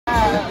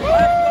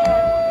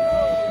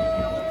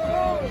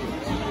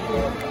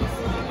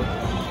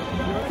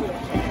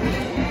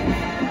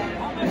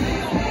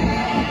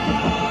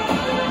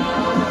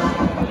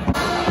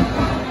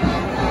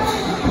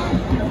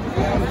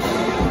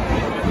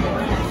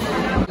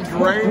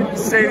great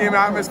stadium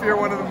atmosphere,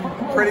 one of the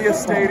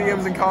prettiest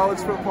stadiums in college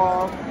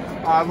football.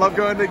 I love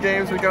going to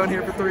games. We've been going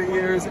here for 3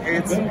 years.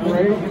 It's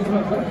great.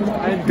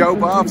 And go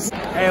Buffs.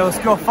 Hey, let's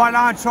go fight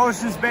on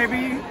Trojans,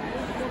 baby.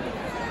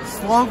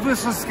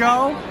 Slovis, let's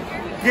go.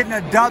 Getting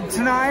a dub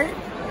tonight.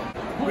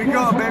 We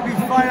go, baby.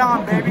 Fight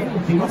on, baby.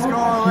 Let's go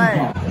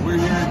LA. We're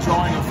here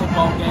enjoying a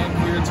football game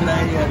here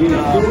today at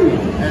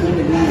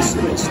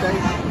Mississippi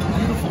State.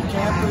 Beautiful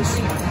campus,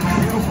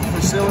 beautiful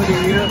facility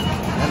here.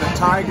 And the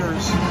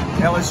Tigers,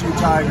 LSU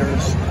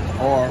Tigers,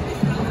 are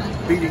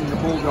beating the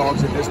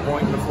Bulldogs at this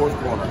point in the fourth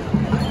quarter.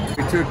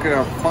 We took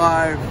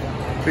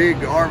 5 big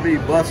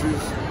RV buses,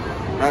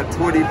 about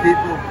 20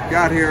 people.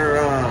 Got here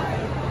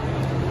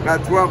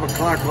about 12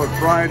 o'clock on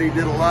Friday,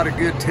 did a lot of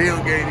good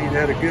tailgating,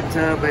 had a good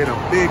time, made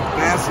a big,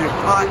 massive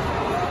pot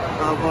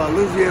of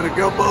Louisiana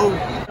gumbo.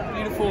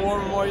 Beautiful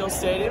War Memorial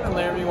Stadium in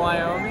Laramie,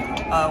 Wyoming.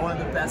 One of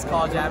the best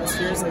college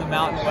atmospheres in the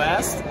Mountain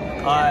West.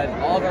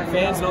 All of our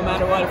fans, no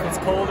matter what, if it's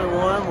cold or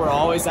warm, we're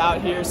always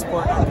out here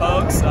supporting our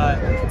Pokes.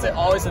 It's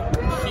always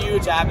a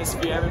huge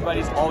atmosphere.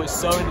 Everybody's always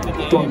so into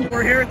the game.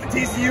 We're here at the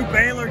TCU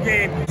Baylor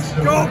game.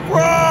 Go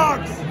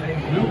Frogs!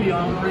 We'll be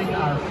honoring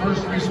our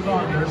first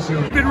responders.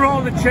 We've been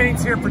rolling the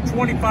chains here for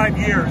 25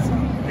 years.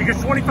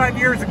 Because 25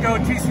 years ago,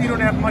 TCU don't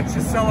have much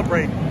to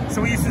celebrate.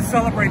 So we used to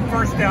celebrate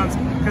first downs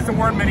because there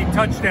weren't many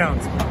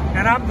touchdowns.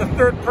 And I'm the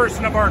 3rd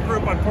person of our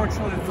group.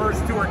 Unfortunately, the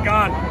first 2 are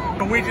gone.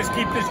 But we just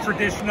keep this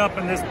tradition up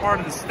in this part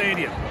of the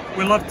stadium.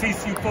 We love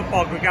TCU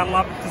football. We got a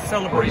lot to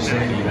celebrate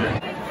there.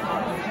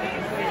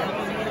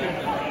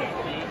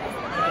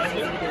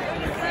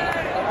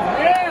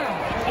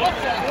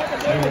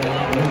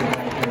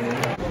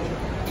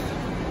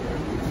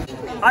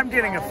 I'm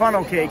getting a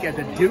funnel cake at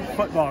the Duke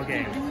football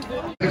game.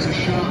 There's a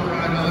shot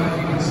right on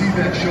it. You can see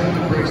that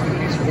shoulder brace that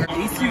he's wearing.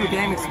 TCU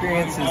game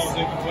experience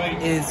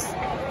is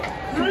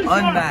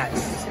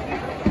unmatched.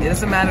 It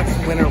doesn't matter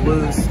if we win or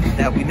lose,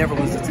 that we never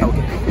lose the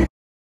tailgate.